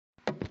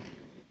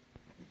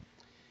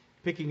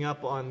Picking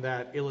up on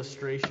that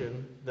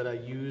illustration that I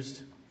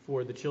used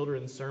for the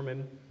children's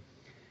sermon,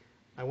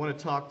 I want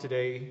to talk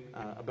today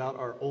about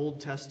our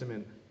Old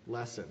Testament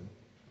lesson.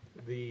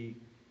 The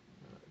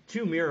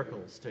two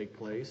miracles take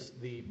place: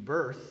 the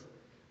birth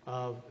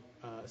of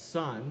a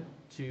son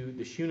to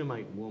the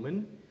Shunammite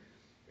woman,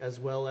 as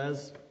well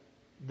as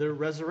the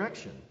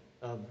resurrection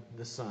of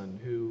the son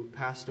who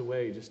passed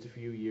away just a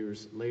few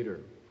years later.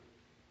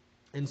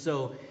 And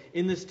so,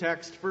 in this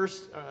text,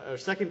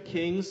 2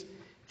 Kings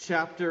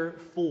chapter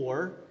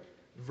 4,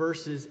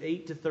 verses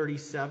 8 to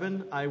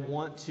 37, I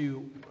want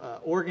to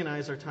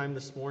organize our time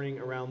this morning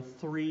around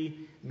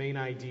three main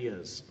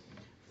ideas.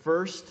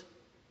 First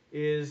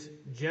is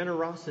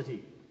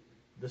generosity,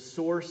 the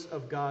source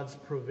of God's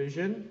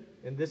provision,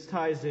 and this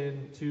ties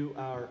into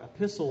our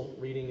epistle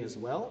reading as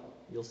well,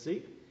 you'll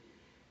see.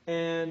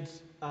 And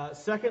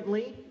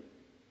secondly,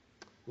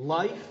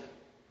 life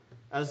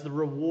as the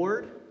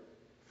reward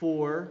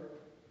for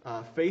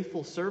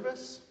faithful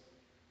service.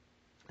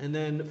 And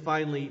then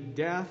finally,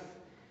 death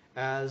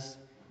as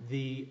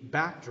the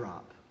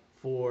backdrop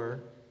for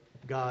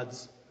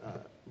God's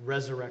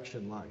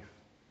resurrection life.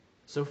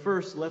 So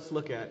first, let's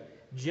look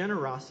at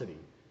generosity,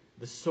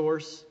 the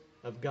source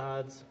of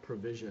God's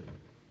provision.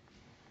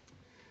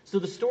 So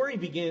the story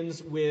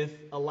begins with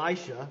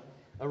Elisha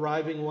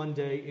arriving one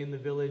day in the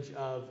village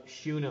of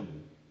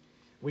Shunem,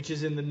 which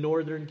is in the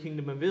northern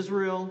kingdom of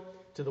Israel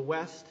to the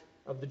west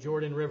of the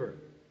Jordan River.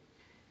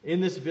 In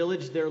this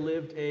village there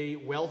lived a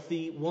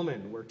wealthy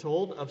woman, we're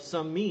told, of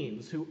some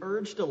means, who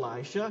urged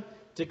Elisha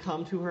to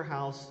come to her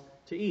house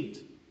to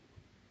eat.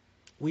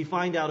 We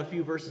find out a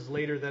few verses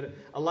later that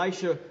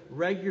Elisha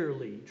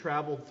regularly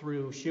traveled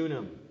through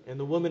Shunem, and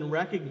the woman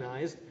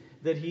recognized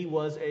that he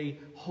was a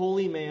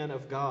holy man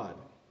of God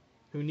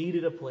who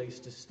needed a place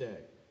to stay.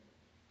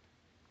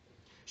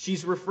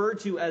 She's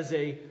referred to as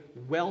a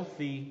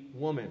wealthy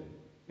woman,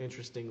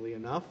 interestingly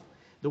enough.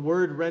 The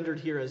word rendered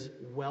here as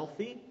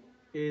wealthy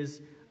is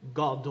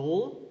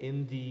gadol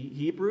in the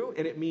Hebrew,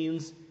 and it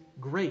means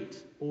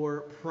great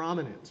or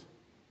prominent.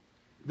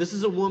 This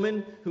is a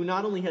woman who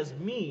not only has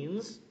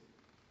means,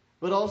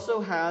 but also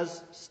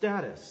has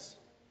status,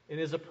 and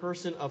is a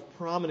person of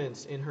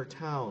prominence in her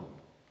town.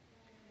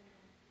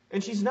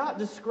 And she's not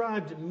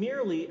described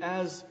merely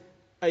as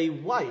a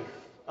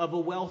wife of a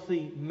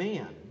wealthy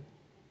man,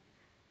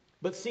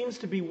 but seems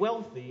to be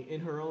wealthy in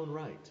her own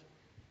right.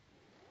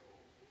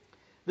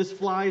 This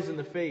flies in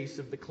the face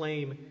of the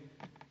claim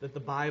that the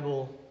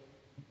Bible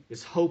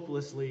is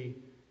hopelessly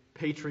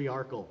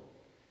patriarchal,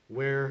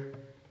 where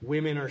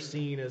women are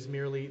seen as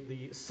merely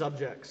the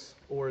subjects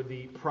or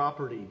the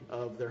property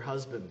of their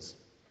husbands.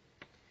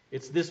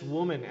 It's this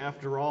woman,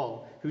 after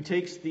all, who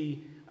takes the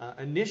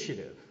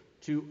initiative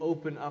to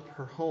open up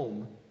her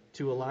home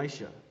to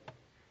Elisha.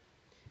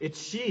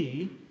 It's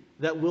she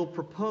that will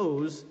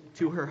propose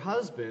to her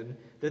husband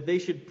that they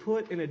should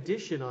put an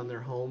addition on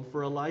their home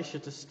for Elisha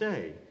to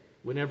stay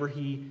whenever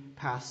he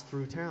passed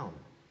through town.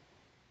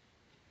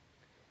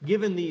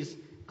 Given these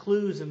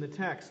clues in the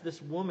text, this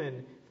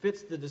woman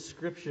fits the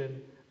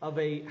description of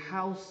a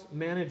house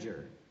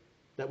manager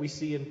that we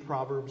see in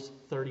Proverbs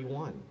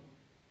 31.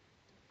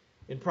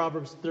 In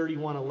Proverbs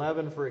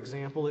 31:11, for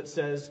example, it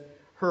says,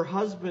 "Her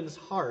husband's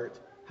heart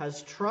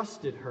has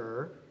trusted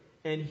her,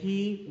 and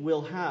he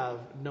will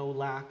have no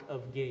lack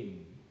of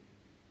gain."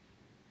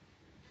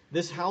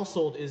 This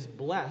household is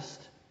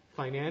blessed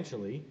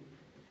financially,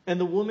 and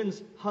the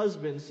woman's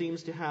husband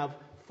seems to have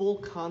full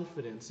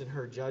confidence in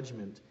her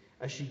judgment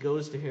as she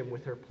goes to him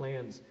with her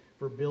plans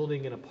for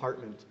building an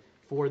apartment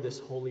for this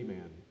holy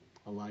man,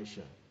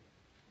 Elisha.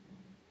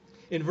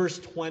 In verse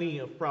 20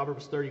 of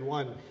Proverbs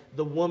 31,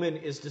 the woman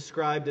is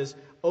described as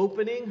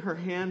opening her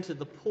hand to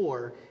the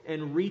poor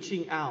and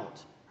reaching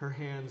out her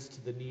hands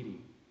to the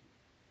needy.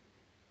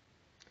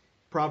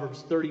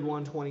 Proverbs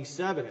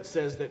 31:27, it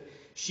says that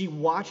she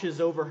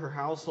watches over her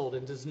household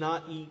and does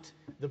not eat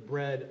the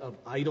bread of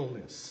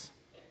idleness.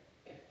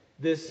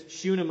 This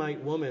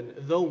Shunammite woman,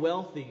 though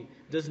wealthy,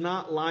 does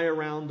not lie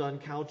around on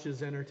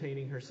couches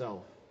entertaining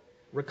herself,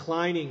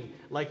 reclining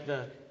like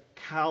the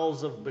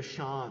cows of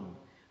Bashan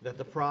that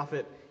the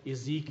prophet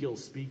Ezekiel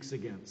speaks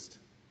against.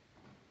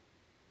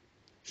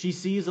 She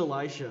sees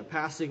Elisha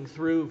passing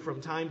through from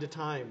time to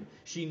time.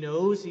 She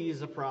knows he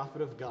is a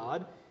prophet of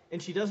God,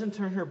 and she doesn't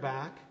turn her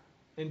back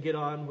and get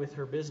on with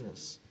her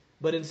business,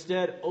 but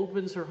instead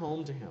opens her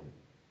home to him.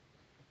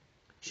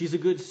 She's a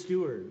good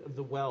steward of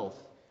the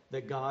wealth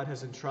that God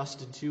has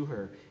entrusted to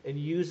her, and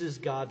uses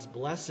God's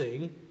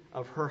blessing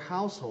of her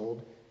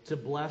household to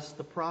bless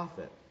the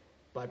prophet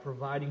by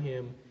providing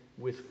him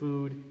with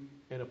food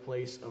and a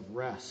place of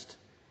rest,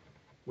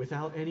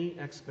 without any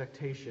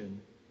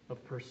expectation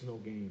of personal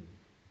gain.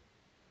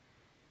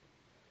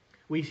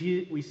 We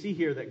see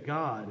here that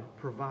God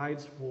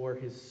provides for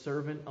his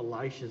servant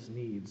Elisha's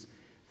needs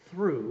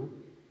through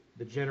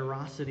the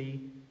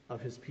generosity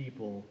of his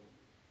people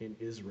in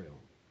Israel.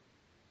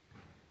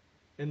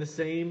 And the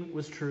same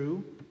was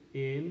true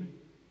in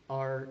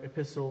our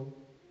epistle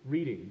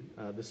reading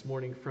this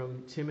morning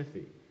from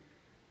Timothy,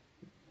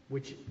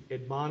 which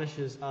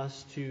admonishes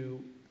us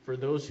to for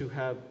those who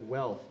have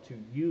wealth to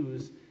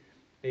use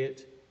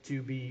it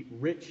to be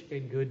rich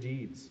in good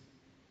deeds.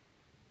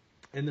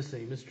 And the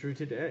same is true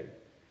today.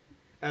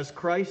 As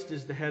Christ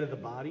is the head of the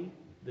body,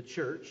 the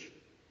church,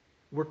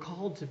 we're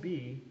called to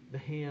be the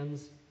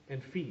hands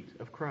and feet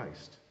of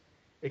Christ,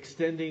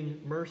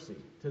 extending mercy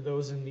to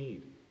those in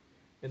need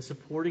and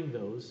supporting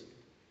those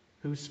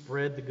who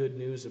spread the good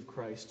news of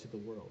Christ to the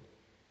world.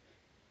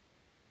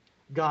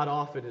 God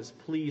often is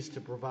pleased to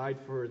provide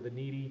for the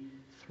needy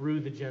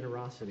through the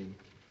generosity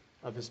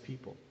of his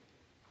people.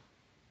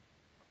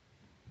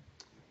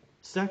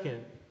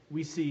 Second,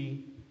 we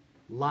see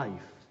life,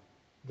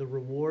 the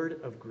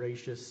reward of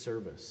gracious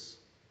service.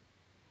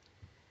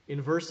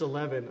 In verse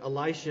 11,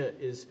 Elisha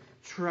is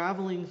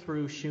traveling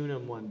through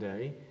Shunem one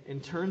day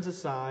and turns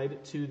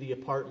aside to the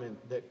apartment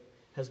that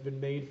has been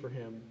made for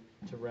him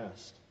to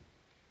rest.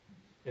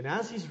 And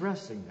as he's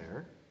resting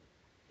there,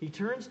 he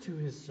turns to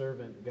his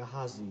servant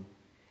Gehazi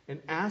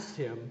and asks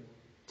him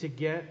to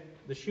get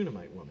the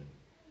Shunammite woman.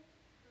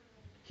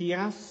 He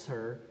asks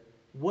her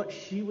what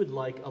she would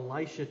like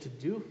Elisha to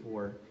do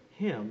for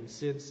him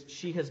since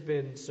she has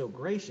been so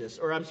gracious,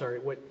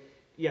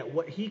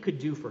 what he could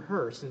do for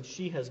her since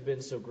she has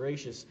been so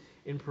gracious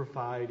in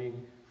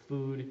providing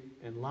food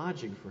and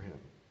lodging for him.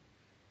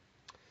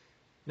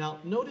 Now,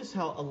 notice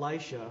how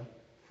Elisha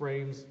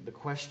frames the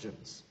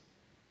questions.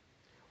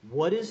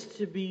 What is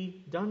to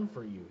be done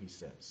for you, he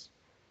says.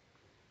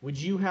 Would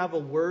you have a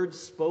word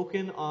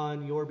spoken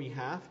on your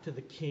behalf to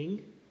the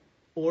king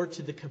or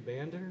to the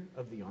commander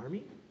of the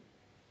army?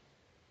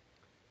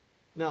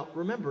 Now,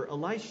 remember,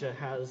 Elisha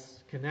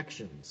has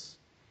connections.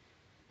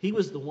 He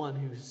was the one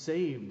who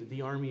saved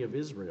the army of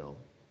Israel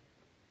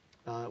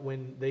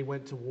when they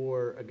went to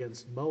war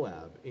against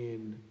Moab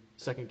in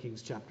 2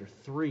 Kings chapter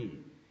 3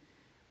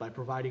 by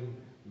providing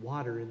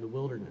water in the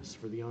wilderness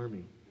for the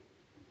army.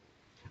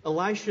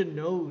 Elisha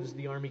knows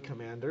the army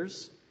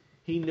commanders.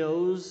 He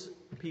knows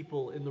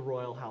people in the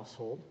royal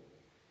household.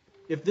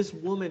 If this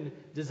woman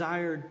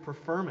desired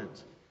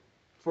preferment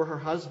for her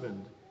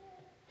husband,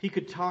 he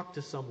could talk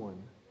to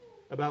someone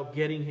about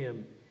getting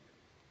him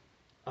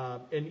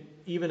and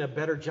even a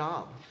better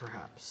job,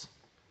 perhaps.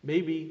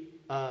 Maybe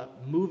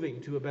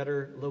moving to a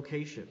better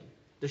location.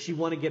 Does she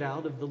want to get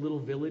out of the little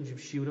village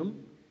of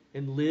Shunem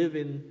and live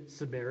in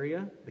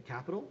Samaria, the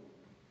capital?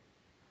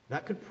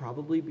 That could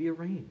probably be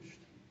arranged.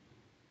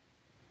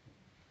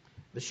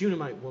 The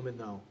Shunammite woman,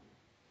 though,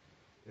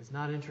 is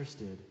not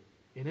interested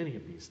in any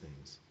of these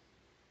things.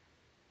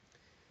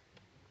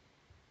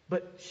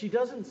 But she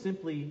doesn't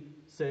simply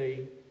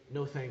say,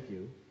 no thank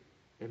you,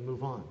 and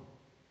move on.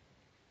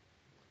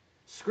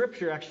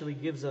 Scripture actually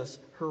gives us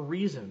her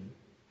reason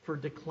for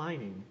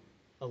declining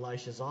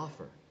Elisha's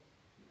offer.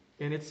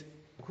 And it's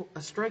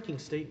a striking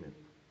statement.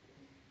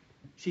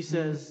 She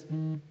says,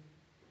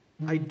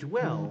 I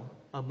dwell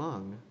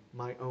among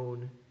my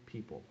own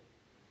people.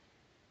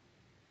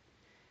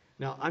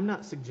 Now, I'm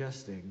not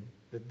suggesting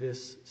that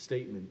this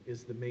statement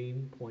is the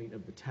main point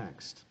of the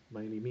text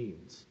by any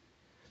means.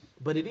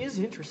 But it is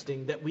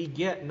interesting that we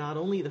get not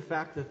only the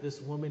fact that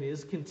this woman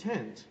is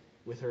content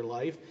with her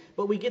life,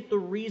 but we get the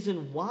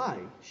reason why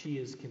she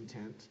is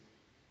content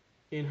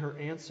in her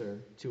answer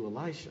to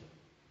Elisha.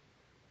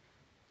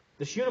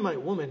 The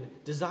Shunammite woman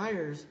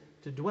desires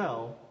to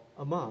dwell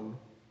among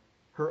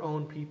her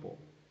own people,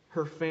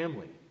 her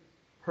family,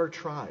 her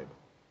tribe.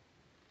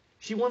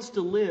 She wants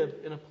to live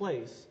in a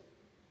place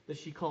that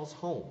she calls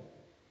home.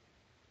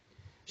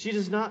 She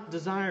does not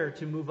desire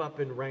to move up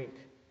in rank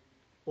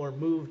or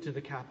move to the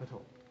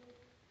capital.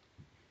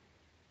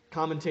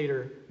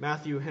 Commentator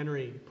Matthew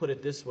Henry put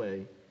it this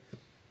way: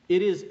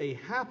 it is a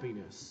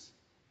happiness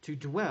to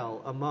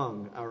dwell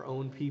among our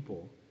own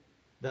people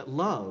that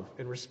love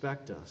and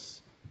respect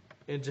us,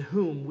 and to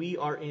whom we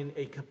are in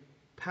a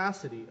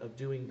capacity of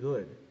doing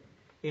good,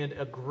 and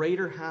a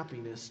greater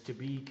happiness to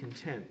be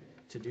content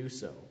to do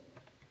so,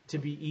 to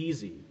be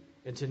easy,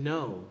 and to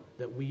know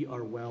that we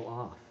are well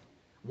off.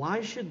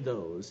 Why should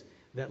those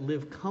that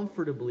live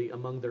comfortably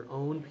among their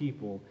own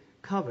people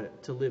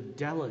covet to live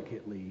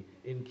delicately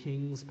in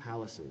kings'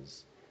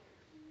 palaces?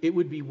 It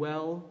would be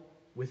well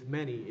with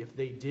many if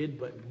they did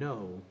but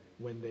know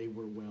when they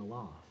were well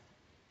off.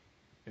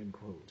 End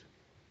quote.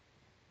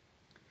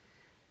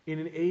 In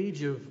an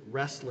age of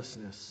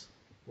restlessness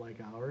like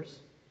ours,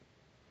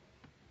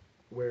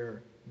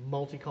 where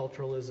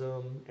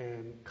multiculturalism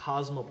and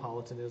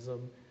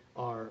cosmopolitanism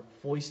are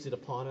foisted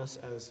upon us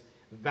as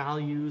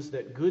values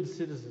that good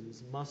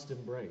citizens must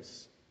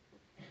embrace,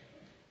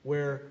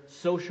 where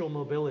social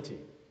mobility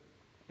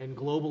and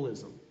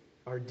globalism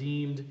are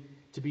deemed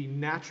to be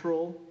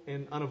natural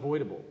and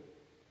unavoidable,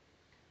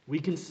 we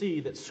can see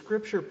that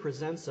Scripture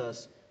presents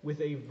us with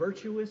a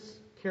virtuous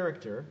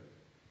character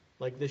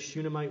like this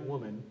Shunammite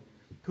woman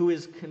who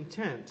is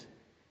content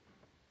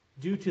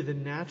due to the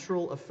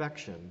natural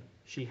affection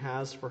she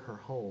has for her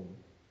home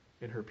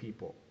and her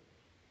people.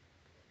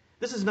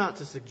 This is not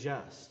to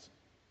suggest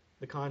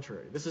the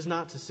contrary. This is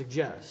not to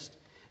suggest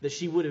that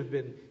she would have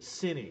been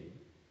sinning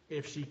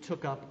if she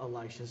took up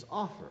Elisha's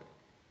offer.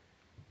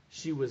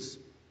 She was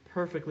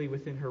perfectly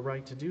within her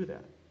right to do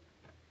that.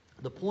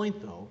 The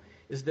point, though,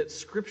 is that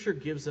Scripture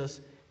gives us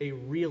a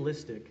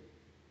realistic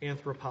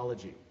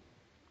anthropology.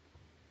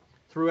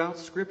 Throughout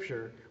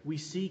Scripture, we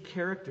see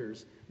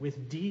characters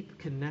with deep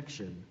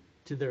connection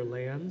to their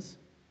lands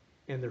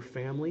and their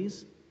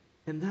families,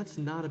 and that's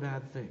not a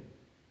bad thing.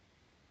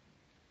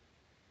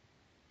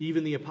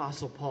 Even the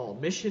Apostle Paul,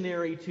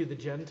 missionary to the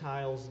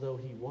Gentiles though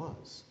he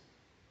was,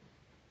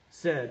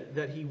 said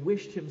that he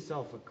wished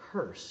himself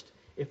accursed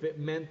if it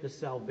meant the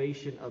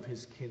salvation of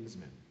his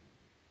kinsmen,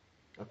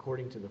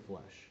 according to the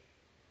flesh.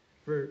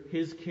 For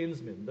his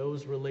kinsmen,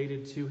 those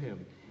related to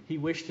him, he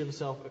wished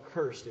himself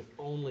accursed if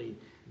only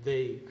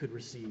they could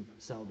receive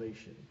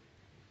salvation.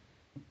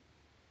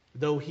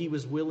 Though he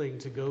was willing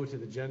to go to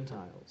the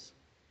Gentiles,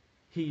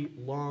 he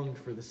longed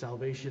for the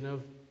salvation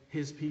of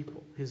his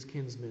people, his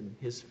kinsmen,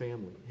 his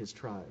family, his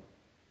tribe.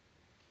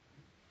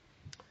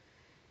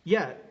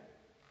 Yet,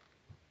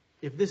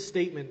 if this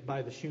statement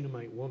by the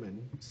Shunammite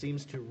woman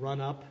seems to run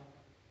up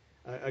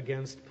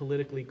against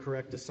politically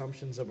correct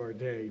assumptions of our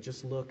day,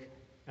 just look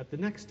at the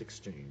next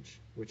exchange,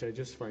 which I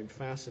just find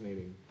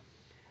fascinating.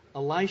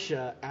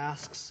 Elisha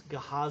asks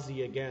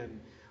Gehazi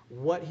again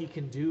what he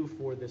can do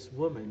for this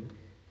woman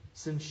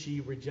since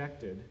she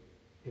rejected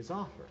his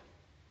offer.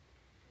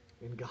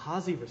 And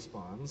Gehazi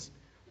responds,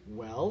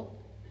 well,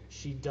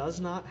 she does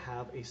not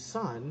have a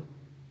son,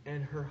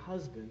 and her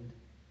husband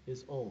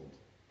is old.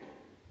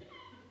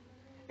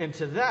 And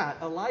to that,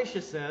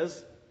 Elisha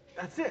says,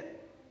 that's it.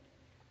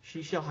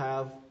 She shall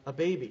have a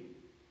baby.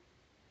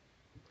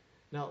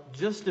 Now,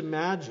 just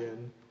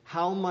imagine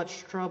how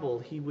much trouble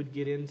he would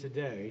get in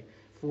today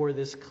for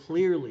this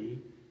clearly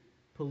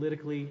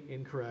politically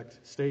incorrect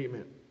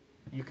statement.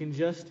 You can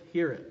just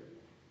hear it.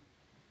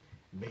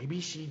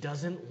 Maybe she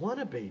doesn't want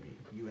a baby.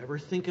 You ever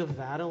think of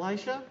that,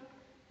 Elisha?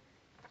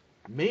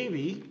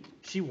 Maybe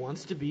she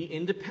wants to be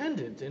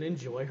independent and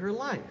enjoy her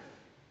life.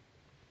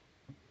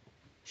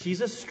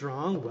 She's a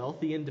strong,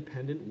 wealthy,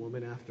 independent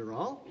woman after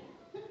all.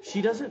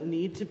 She doesn't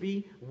need to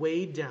be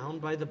weighed down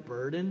by the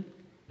burden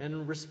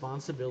and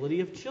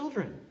responsibility of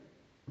children.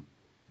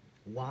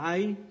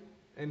 Why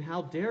and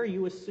how dare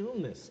you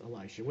assume this,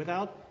 Elisha,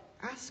 without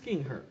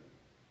asking her?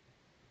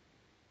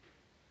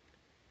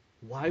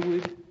 Why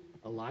would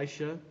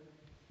Elisha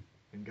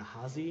and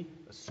Gehazi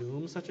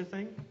assume such a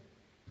thing?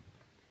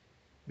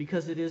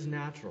 Because it is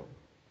natural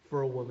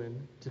for a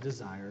woman to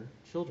desire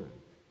children.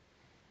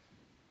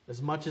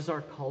 As much as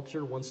our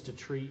culture wants to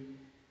treat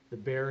the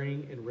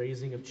bearing and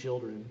raising of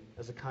children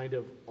as a kind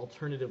of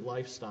alternative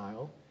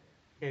lifestyle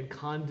and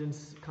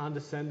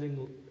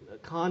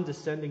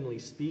condescendingly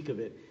speak of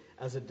it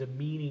as a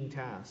demeaning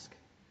task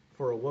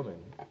for a woman,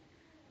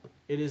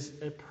 it is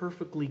a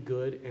perfectly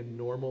good and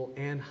normal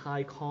and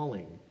high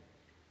calling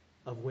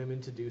of women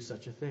to do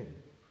such a thing.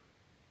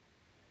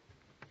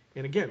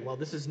 And again, while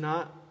this is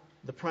not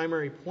the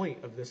primary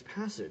point of this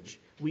passage,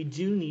 we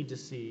do need to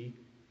see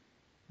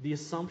the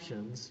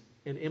assumptions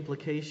and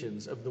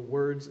implications of the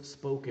words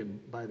spoken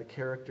by the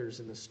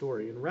characters in the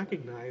story and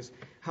recognize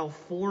how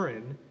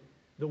foreign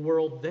the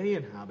world they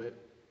inhabit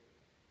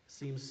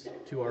seems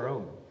to our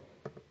own.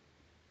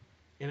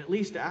 And at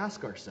least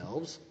ask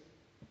ourselves,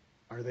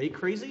 are they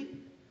crazy?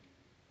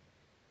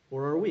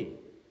 Or are we?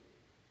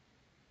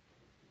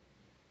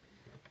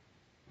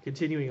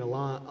 Continuing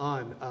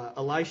on,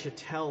 Elisha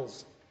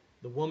tells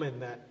the woman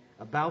that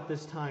about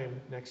this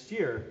time next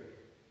year,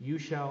 you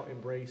shall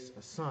embrace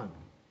a son.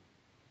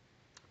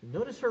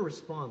 Notice her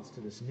response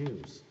to this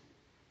news.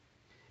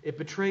 It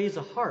betrays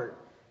a heart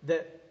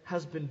that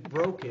has been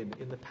broken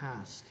in the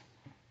past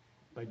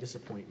by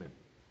disappointment.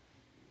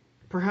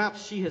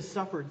 Perhaps she has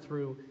suffered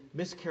through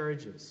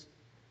miscarriages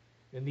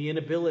and the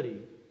inability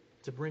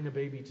to bring a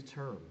baby to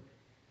term.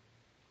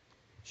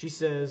 She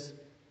says,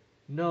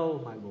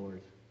 no, my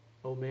Lord,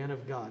 O man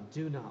of God,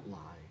 do not lie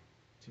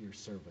to your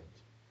servant.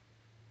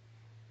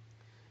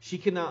 She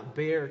cannot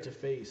bear to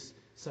face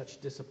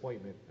such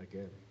disappointment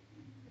again.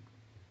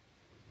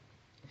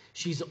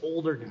 She's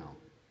older now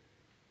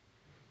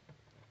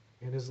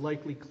and has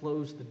likely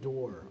closed the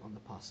door on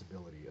the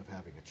possibility of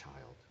having a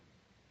child.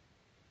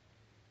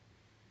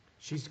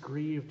 She's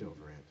grieved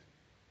over it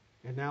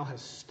and now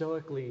has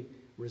stoically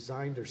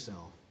resigned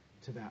herself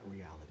to that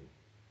reality.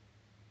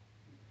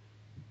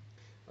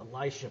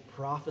 Elisha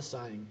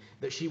prophesying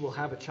that she will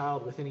have a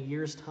child within a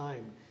year's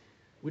time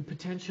would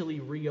potentially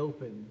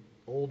reopen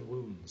old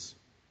wounds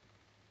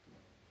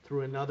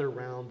through another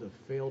round of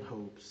failed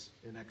hopes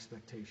and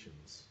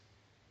expectations.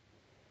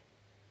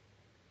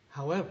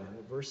 However,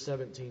 verse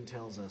 17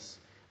 tells us,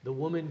 the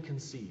woman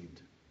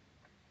conceived,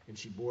 and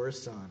she bore a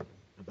son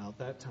about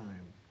that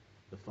time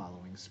the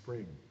following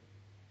spring,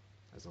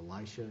 as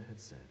Elisha had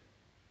said.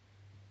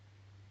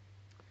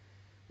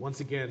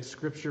 Once again,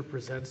 Scripture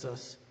presents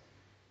us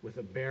with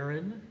a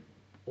barren,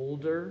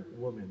 older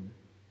woman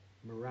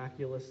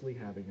miraculously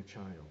having a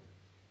child.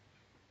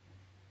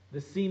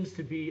 This seems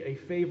to be a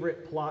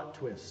favorite plot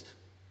twist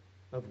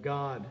of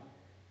God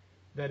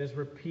that is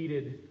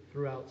repeated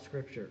throughout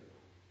Scripture.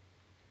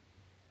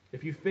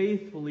 If you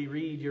faithfully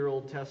read your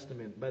Old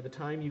Testament, by the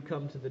time you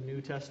come to the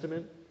New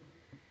Testament,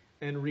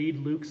 and read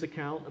Luke's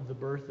account of the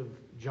birth of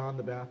John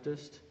the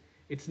Baptist,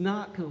 it's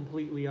not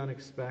completely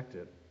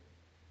unexpected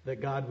that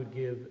God would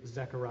give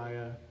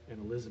Zechariah and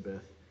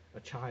Elizabeth a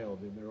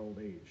child in their old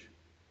age.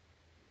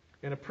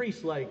 And a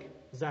priest like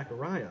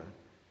Zechariah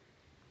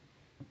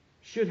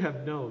should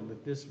have known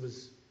that this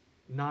was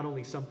not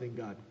only something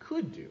God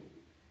could do,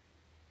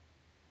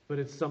 but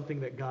it's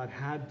something that God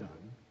had done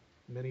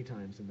many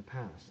times in the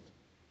past.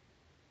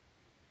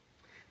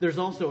 There's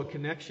also a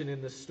connection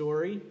in this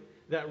story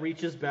that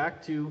reaches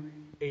back to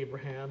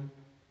Abraham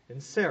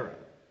and Sarah.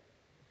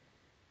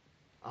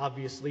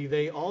 Obviously,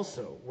 they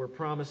also were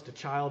promised a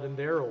child in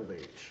their old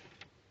age.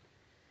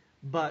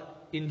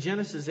 But in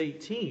Genesis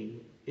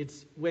 18,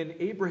 it's when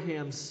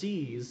Abraham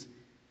sees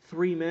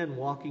 3 men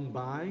walking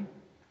by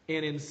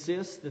and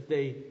insists that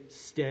they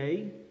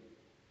stay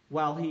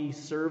while he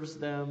serves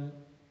them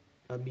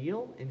a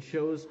meal and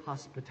shows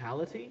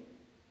hospitality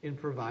in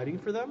providing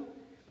for them.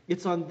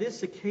 It's on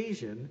this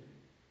occasion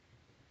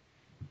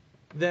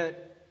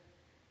that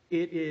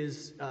it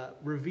is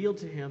revealed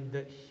to him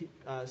that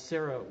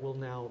Sarah will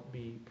now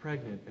be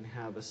pregnant and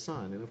have a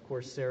son. And of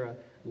course, Sarah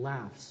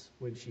laughs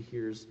when she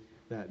hears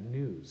that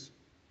news.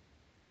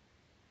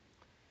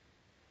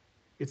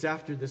 It's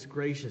after this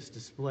gracious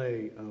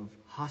display of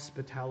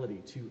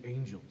hospitality to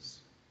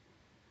angels,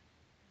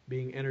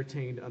 being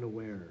entertained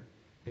unaware,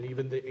 and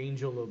even the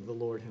angel of the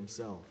Lord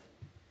himself,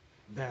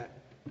 that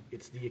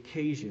it's the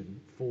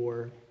occasion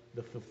for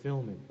the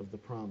fulfillment of the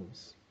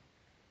promise.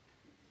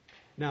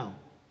 Now,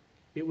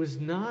 it was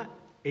not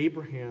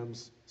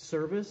Abraham's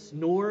service,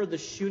 nor the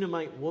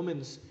Shunammite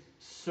woman's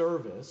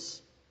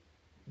service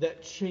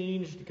that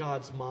changed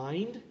God's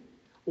mind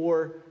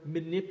or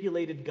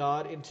manipulated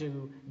God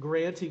into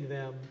granting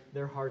them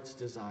their heart's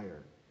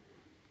desire.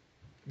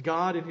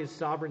 God, in his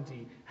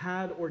sovereignty,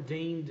 had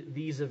ordained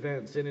these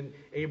events, and in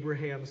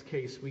Abraham's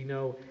case, we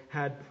know,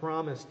 had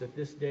promised that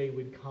this day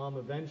would come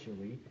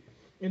eventually,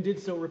 and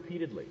did so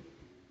repeatedly.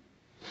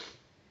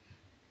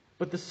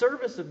 But the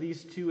service of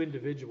these 2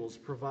 individuals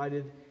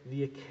provided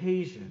the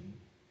occasion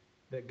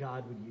that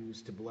God would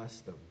use to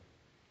bless them.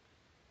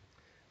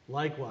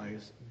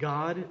 Likewise,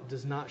 God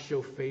does not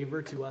show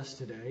favor to us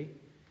today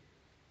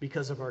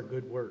because of our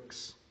good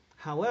works.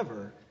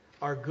 However,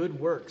 our good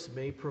works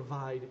may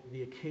provide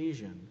the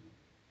occasion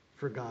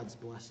for God's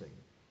blessing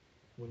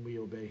when we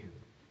obey him.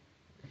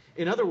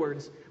 In other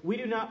words, we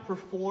do not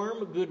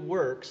perform good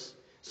works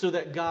so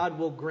that God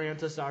will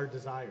grant us our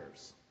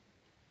desires.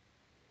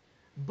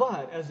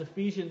 But, as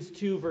Ephesians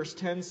 2 verse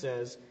 10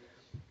 says,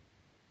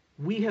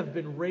 we have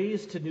been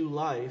raised to new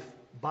life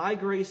by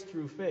grace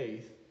through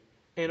faith,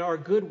 and our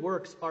good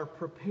works are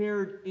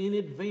prepared in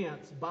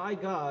advance by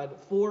God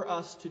for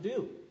us to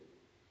do.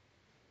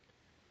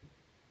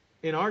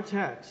 In our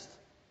text,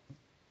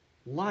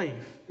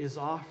 life is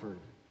offered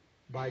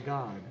by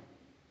God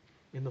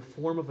in the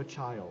form of a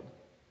child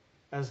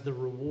as the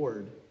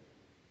reward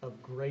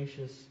of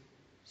gracious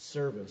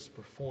service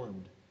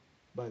performed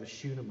by the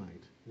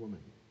Shunammite woman.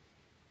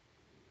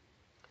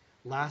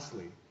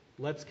 Lastly,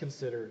 let's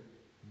consider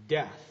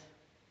death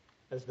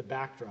as the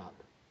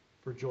backdrop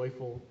for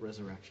joyful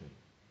resurrection.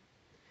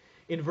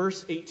 In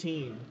verse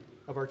 18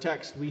 of our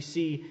text, we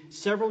see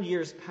several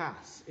years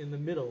pass in the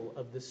middle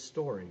of this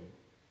story.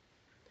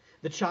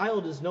 The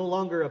child is no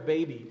longer a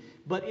baby,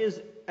 but is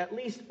at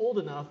least old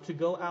enough to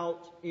go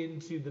out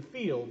into the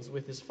fields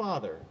with his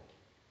father.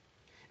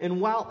 And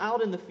while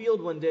out in the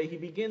field one day, he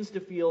begins to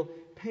feel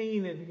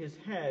pain in his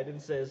head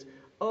and says,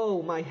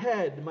 "Oh, my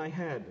head, my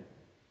head."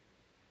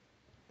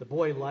 The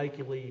boy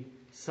likely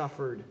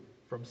suffered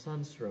from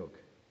sunstroke.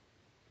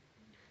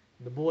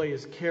 The boy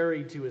is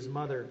carried to his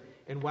mother,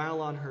 and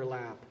while on her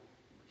lap,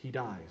 he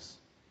dies.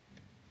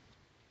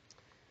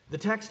 The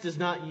text does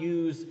not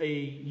use a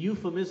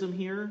euphemism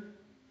here,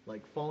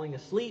 like falling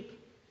asleep,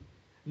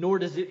 nor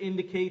does it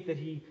indicate that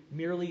he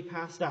merely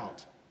passed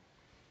out.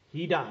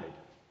 He died.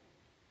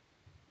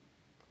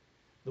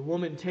 The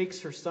woman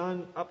takes her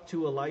son up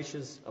to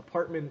Elisha's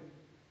apartment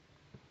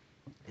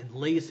and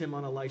lays him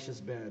on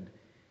Elisha's bed,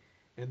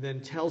 and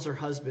then tells her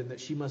husband that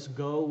she must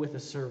go with a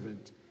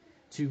servant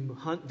to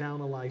hunt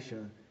down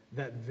Elisha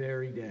that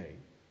very day.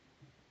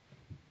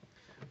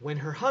 When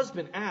her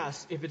husband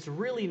asks if it's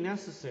really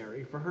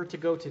necessary for her to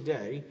go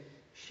today,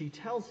 she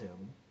tells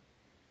him,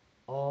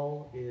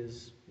 all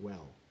is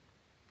well.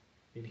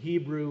 In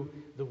Hebrew,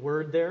 the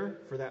word there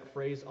for that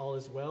phrase, all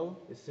is well,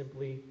 is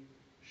simply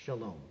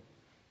shalom,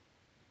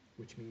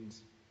 which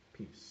means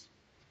peace.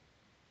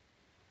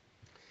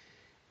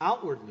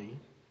 Outwardly,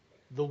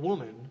 the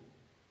woman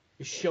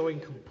is showing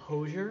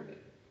composure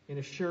and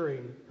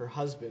assuring her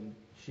husband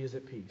she is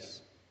at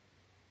peace.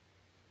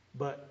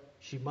 But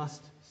she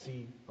must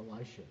see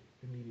Elisha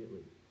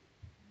immediately.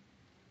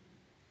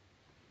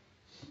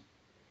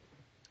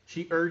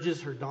 She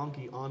urges her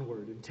donkey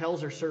onward and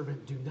tells her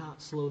servant, "Do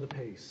not slow the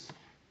pace.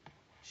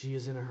 She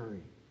is in a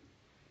hurry."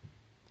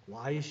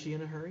 Why is she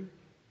in a hurry?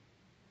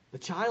 The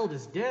child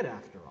is dead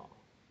after all.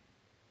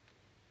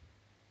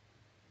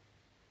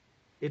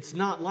 It's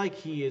not like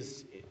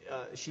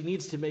she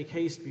needs to make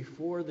haste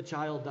before the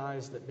child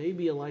dies that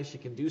maybe Elisha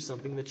can do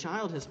something. The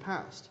child has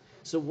passed.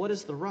 So what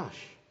is the rush?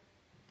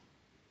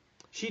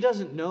 She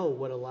doesn't know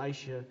what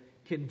Elisha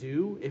can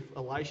do, if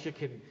Elisha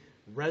can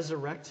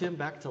resurrect him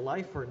back to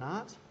life or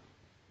not.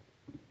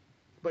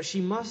 But she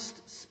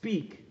must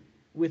speak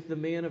with the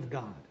man of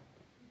God.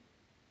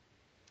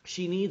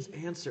 She needs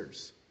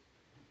answers.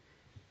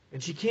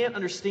 And she can't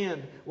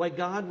understand why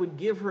God would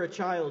give her a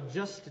child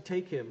just to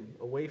take him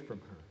away from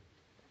her.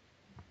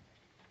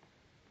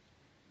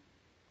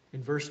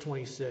 In verse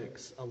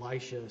 26,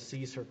 Elisha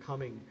sees her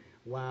coming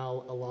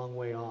while a long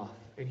way off,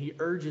 and he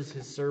urges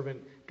his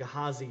servant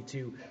Gehazi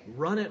to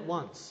run at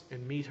once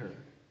and meet her.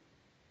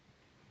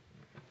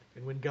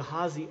 And when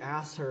Gehazi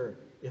asks her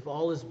if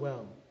all is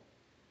well,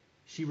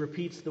 she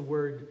repeats the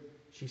word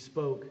she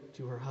spoke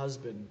to her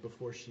husband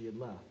before she had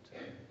left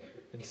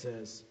and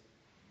says,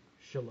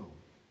 Shalom.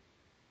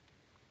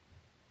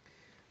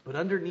 But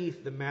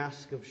underneath the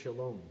mask of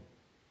shalom,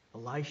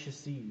 Elisha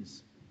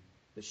sees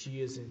that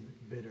she is in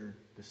bitter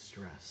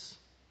distress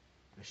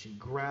as she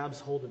grabs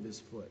hold of his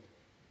foot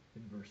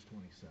in verse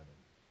 27.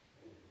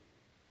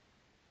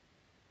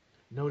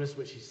 Notice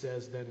what she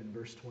says then in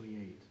verse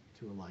 28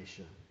 to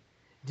Elisha.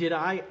 Did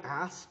I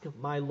ask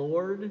my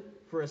Lord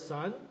for a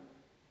son?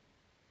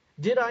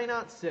 Did I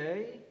not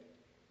say,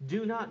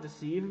 do not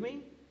deceive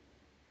me?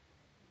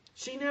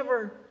 She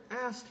never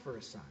asked for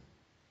a son.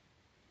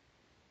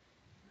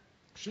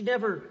 She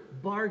never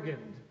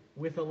bargained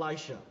with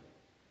Elisha.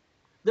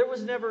 There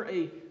was never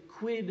a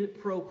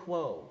quid pro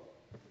quo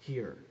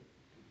here.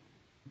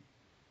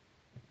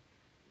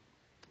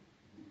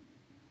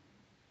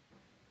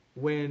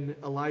 When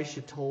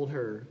Elisha told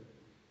her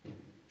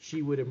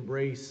she would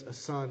embrace a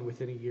son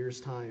within a year's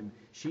time,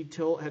 she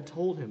had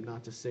told him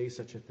not to say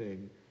such a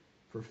thing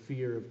for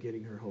fear of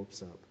getting her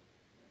hopes up.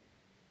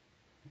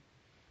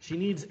 She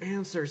needs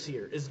answers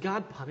here. Is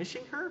God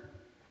punishing her?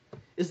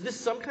 Is this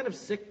some kind of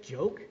sick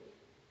joke?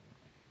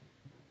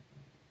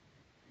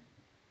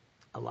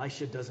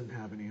 Elisha doesn't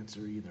have an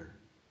answer either.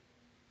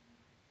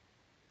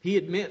 He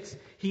admits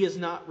he has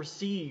not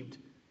received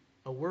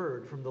a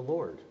word from the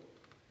Lord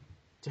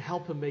to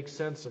help him make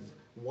sense of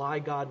why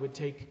God would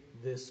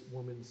take this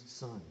woman's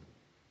son.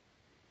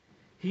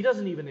 He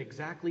doesn't even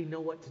exactly know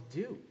what to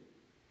do.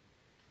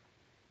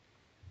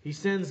 He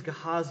sends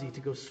Gehazi to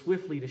go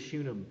swiftly to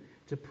Shunammite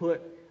to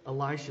put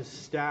Elisha's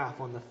staff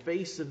on the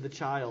face of the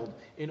child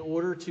in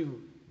order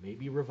to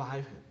maybe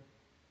revive him.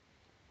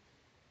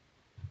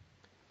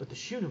 But the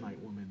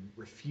Shunammite woman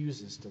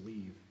refuses to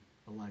leave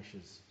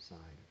Elisha's side.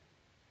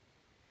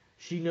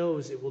 She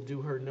knows it will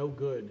do her no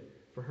good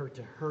for her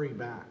to hurry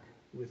back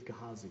with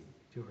Gehazi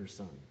to her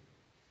son.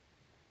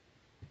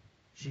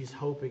 She's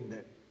hoping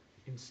that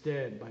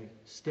instead, by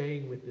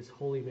staying with this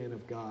holy man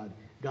of God,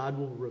 God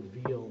will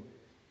reveal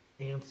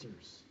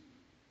answers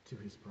to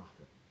his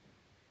prophet.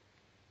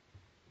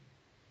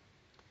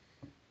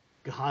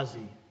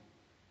 Gehazi,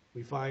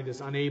 we find,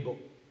 is unable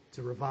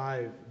to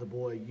revive the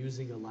boy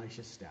using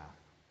Elisha's staff.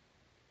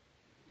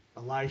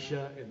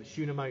 Elisha and the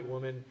Shunammite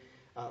woman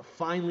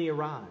finally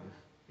arrive,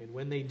 and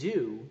when they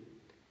do,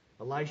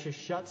 Elisha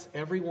shuts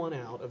everyone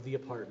out of the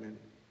apartment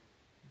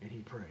and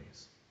he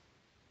prays.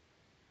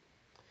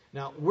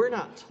 Now, we're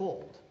not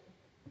told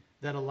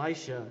that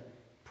Elisha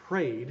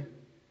prayed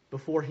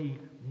before he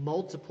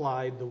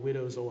multiplied the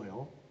widow's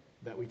oil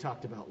that we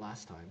talked about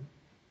last time,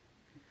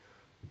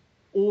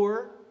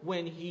 or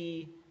when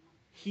he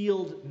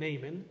healed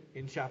Naaman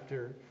in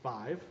chapter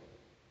 5,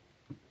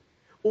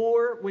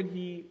 or when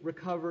he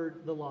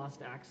recovered the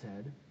lost axe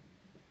head,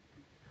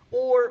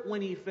 or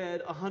when he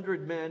fed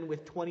 100 men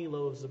with 20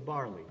 loaves of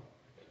barley.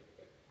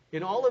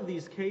 In all of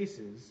these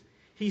cases,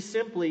 he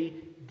simply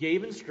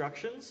gave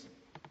instructions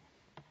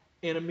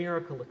and a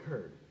miracle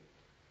occurred.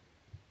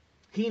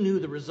 He knew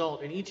the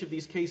result in each of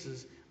these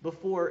cases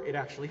before it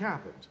actually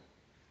happened.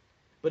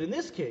 But in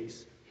this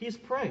case, he's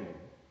praying.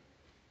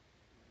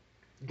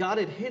 God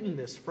had hidden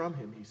this from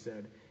him, he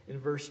said in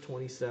verse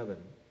 27.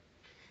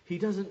 He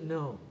doesn't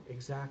know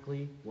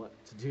exactly what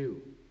to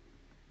do.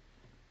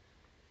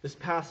 This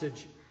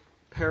passage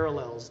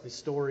parallels the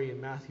story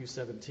in Matthew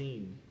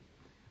 17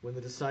 when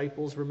the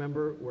disciples,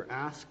 remember, were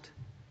asked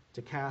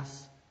to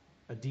cast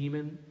a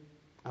demon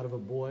out of a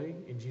boy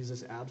in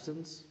Jesus'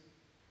 absence,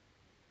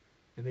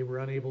 and they were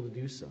unable to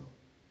do so.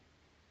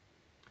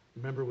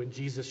 Remember when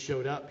Jesus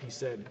showed up, he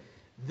said,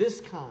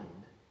 "This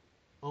kind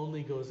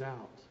only goes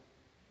out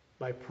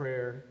by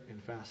prayer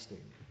and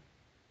fasting."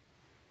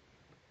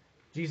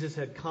 Jesus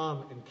had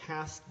come and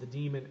cast the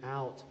demon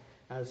out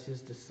as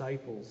his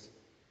disciples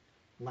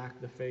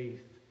lacked the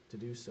faith to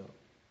do so.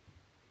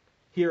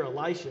 Here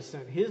Elisha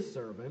sent his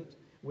servant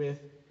with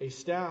a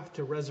staff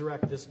to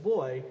resurrect this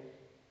boy,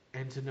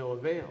 and to no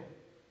avail.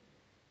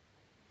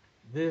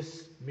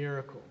 This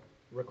miracle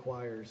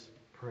requires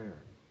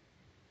prayer.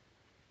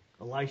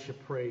 Elisha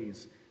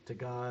prays to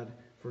God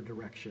for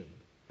direction,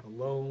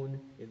 alone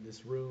in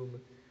this room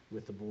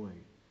with the boy.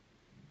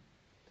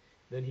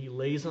 Then he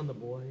lays on the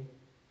boy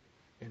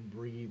and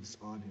breathes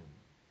on him.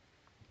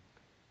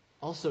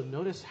 Also,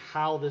 notice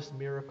how this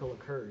miracle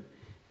occurred.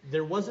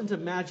 There wasn't a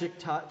magic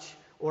touch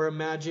or a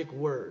magic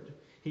word.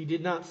 He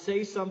did not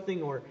say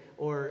something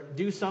or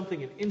do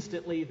something, and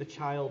instantly the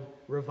child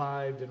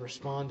revived and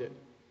responded.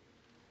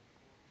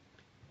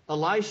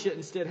 Elisha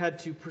instead had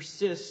to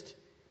persist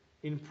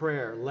in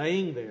prayer,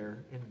 laying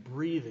there and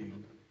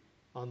breathing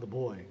on the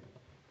boy.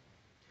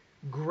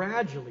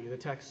 Gradually, the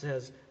text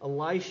says,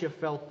 Elisha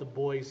felt the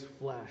boy's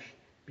flesh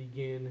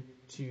begin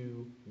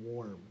to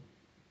warm,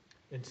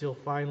 until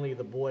finally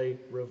the boy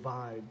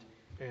revived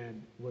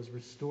and was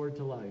restored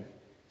to life,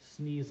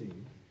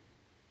 sneezing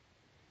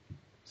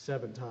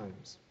 7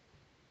 times.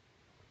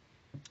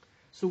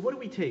 So what do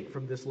we take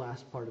from this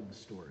last part of the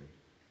story?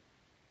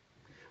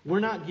 We're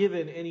not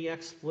given any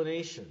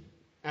explanation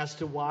as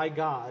to why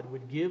God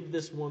would give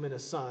this woman a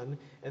son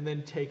and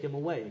then take him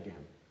away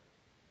again.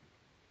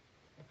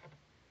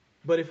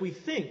 But if we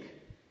think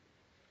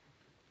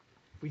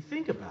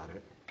about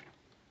it,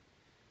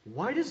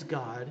 why does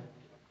God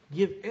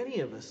give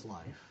any of us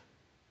life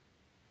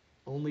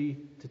only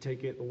to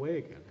take it away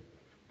again?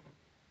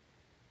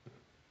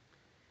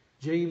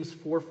 James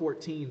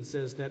 4:14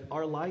 says that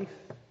our life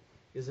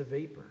is a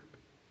vapor.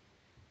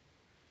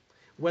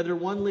 Whether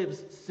one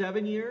lives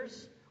 7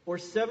 years or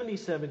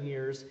 77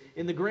 years,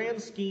 in the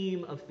grand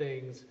scheme of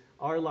things,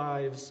 our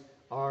lives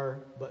are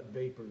but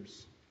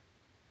vapors.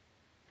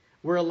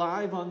 We're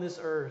alive on this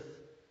earth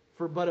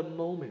for but a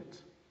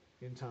moment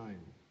in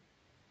time.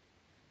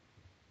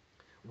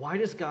 Why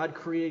does God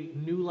create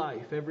new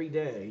life every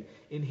day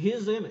in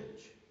His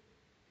image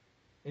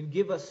and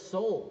give us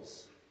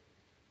souls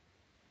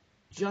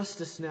just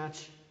to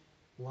snatch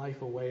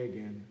life away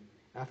again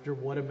after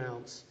what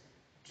amounts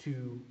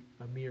to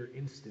a mere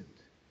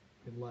instant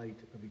in light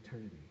of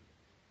eternity?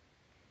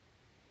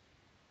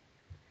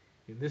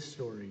 In this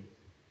story,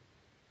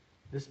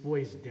 this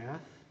boy's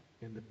death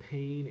and the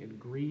pain and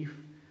grief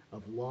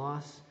of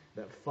loss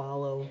that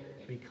follow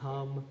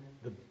become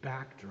the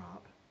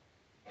backdrop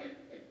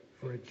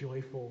for a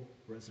joyful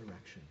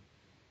resurrection.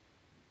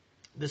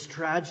 This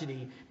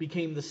tragedy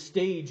became the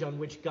stage on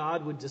which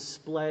God would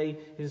display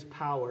His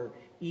power,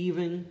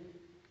 even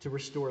to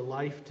restore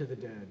life to the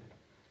dead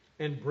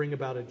and bring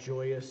about a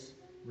joyous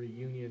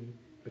reunion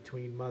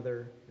between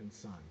mother and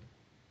son.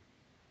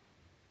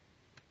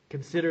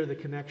 Consider the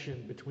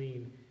connection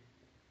between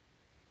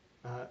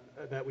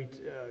that we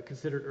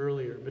considered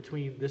earlier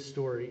between this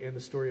story and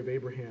the story of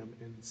Abraham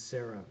and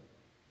Sarah.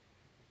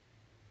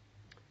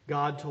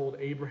 God told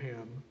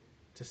Abraham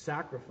to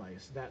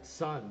sacrifice that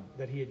son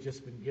that he had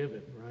just been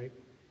given, right?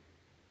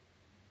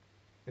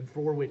 And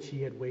for which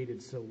he had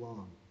waited so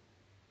long.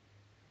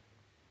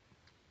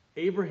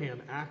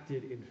 Abraham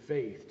acted in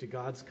faith to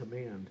God's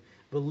command,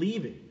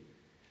 believing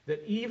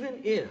that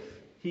even if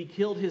he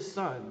killed his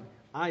son,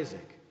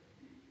 Isaac,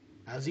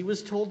 as he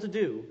was told to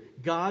do,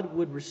 God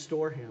would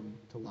restore him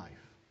to life.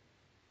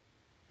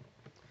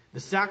 The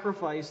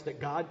sacrifice that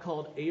God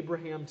called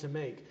Abraham to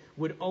make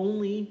would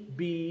only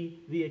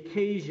be the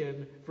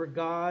occasion for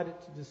God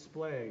to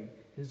display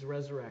His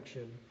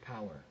resurrection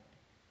power.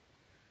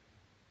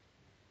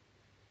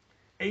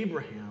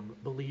 Abraham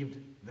believed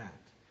that.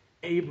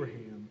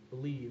 Abraham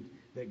believed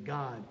that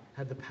God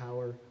had the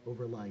power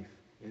over life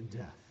and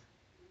death.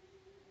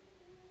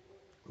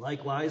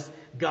 Likewise,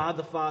 God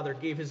the Father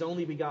gave His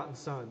only begotten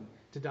Son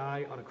to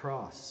die on a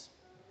cross.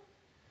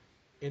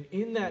 And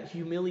in that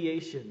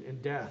humiliation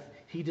and death,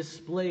 He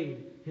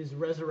displayed His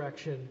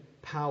resurrection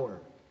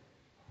power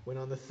when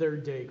on the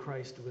 3rd day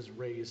Christ was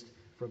raised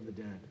from the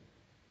dead.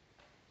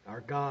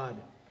 Our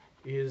God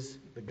is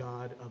the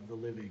God of the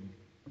living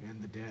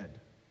and the dead.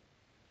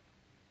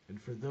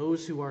 And for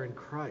those who are in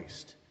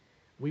Christ,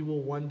 we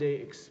will one day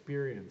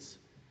experience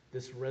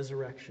this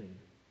resurrection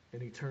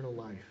and eternal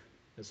life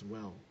as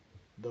well,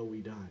 though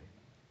we die.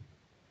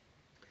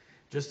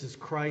 Just as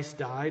Christ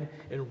died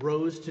and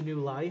rose to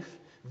new life,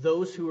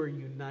 those who are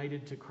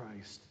united to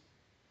Christ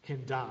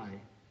can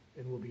die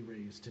and will be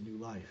raised to new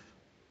life.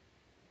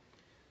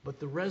 But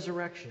the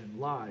resurrection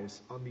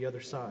lies on the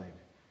other side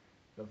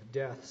of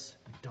death's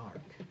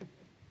dark,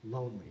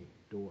 lonely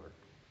door.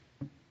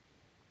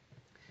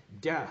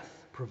 Death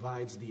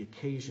provides the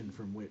occasion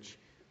from which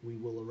we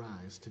will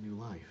arise to new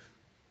life.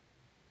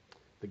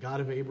 The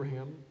God of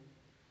Abraham,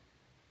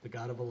 the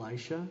God of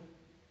Elisha,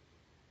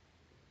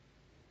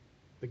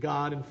 the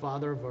God and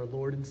Father of our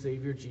Lord and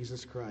Savior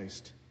Jesus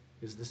Christ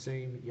is the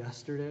same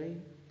yesterday,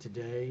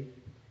 today,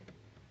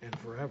 and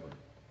forever.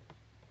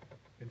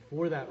 And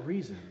for that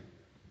reason,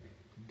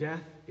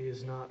 death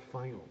is not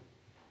final,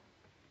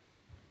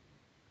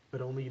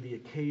 but only the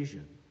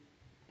occasion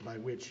by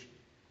which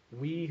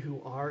we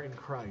who are in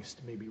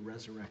Christ may be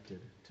resurrected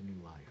to new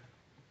life.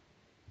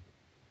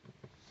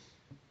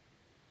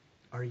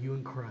 Are you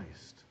in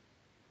Christ?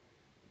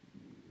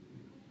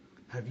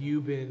 Have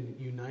you been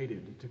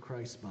united to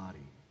Christ's body?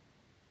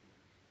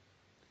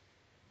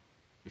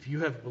 If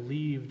you have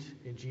believed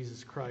in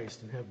Jesus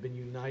Christ and have been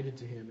united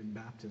to Him in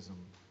baptism,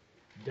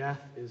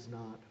 death is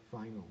not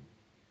final,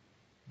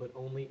 but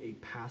only a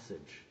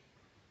passage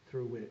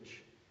through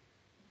which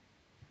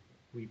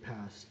we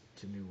pass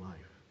to new life.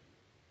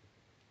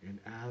 And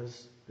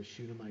as the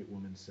Shunammite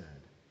woman said,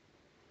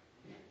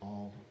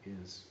 all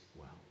is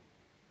well.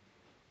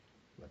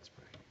 Let's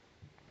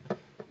pray.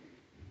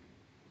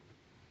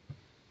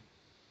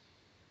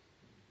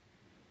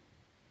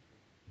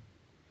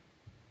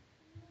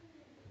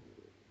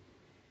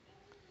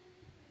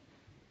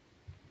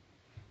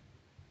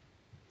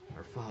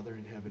 Our Father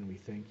in heaven, we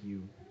thank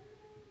you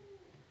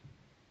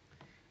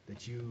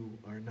that you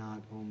are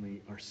not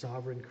only our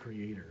sovereign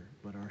creator,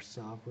 but our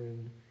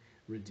sovereign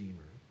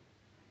redeemer.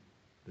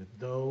 That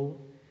though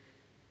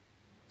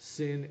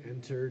sin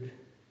entered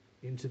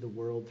into the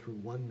world through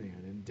one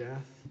man and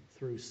death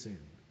through sin,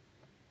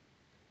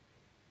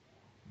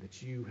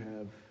 that you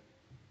have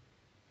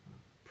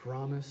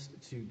promised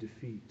to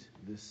defeat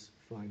this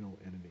final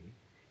enemy.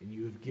 And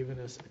you have given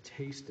us a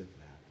taste of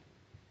that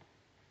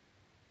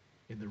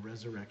in the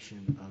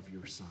resurrection of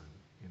your Son.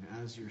 And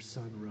as your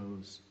Son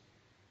rose,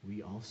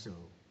 we also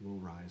will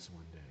rise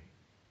one day.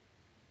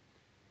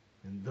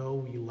 And though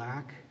we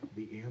lack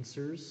the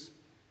answers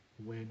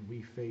when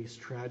we face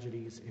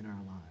tragedies in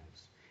our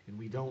lives, and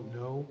we don't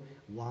know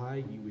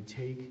why you would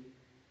take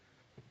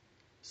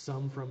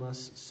some from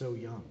us so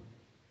young,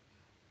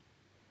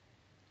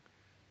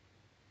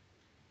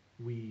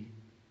 we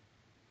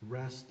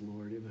rest,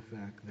 Lord, in the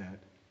fact that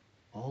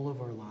all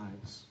of our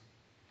lives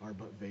are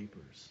but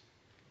vapors,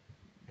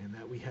 and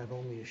that we have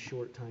only a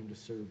short time to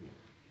serve you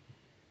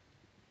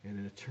and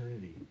an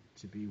eternity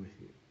to be with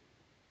you.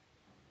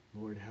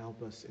 Lord,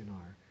 help us in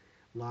our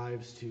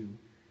lives to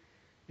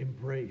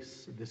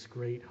embrace this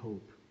great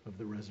hope of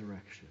the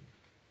resurrection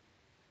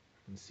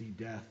and see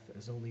death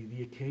as only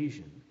the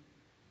occasion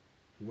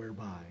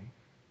whereby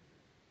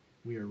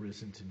we are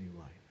risen to new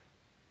life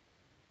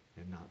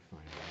and not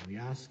final. And we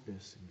ask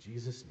this in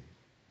Jesus'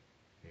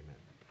 name.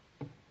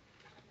 Amen.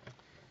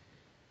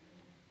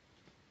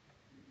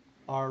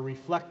 Our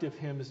reflective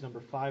hymn is number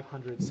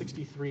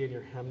 563 in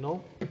your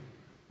hymnal.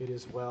 It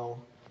is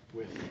well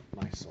with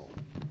my soul.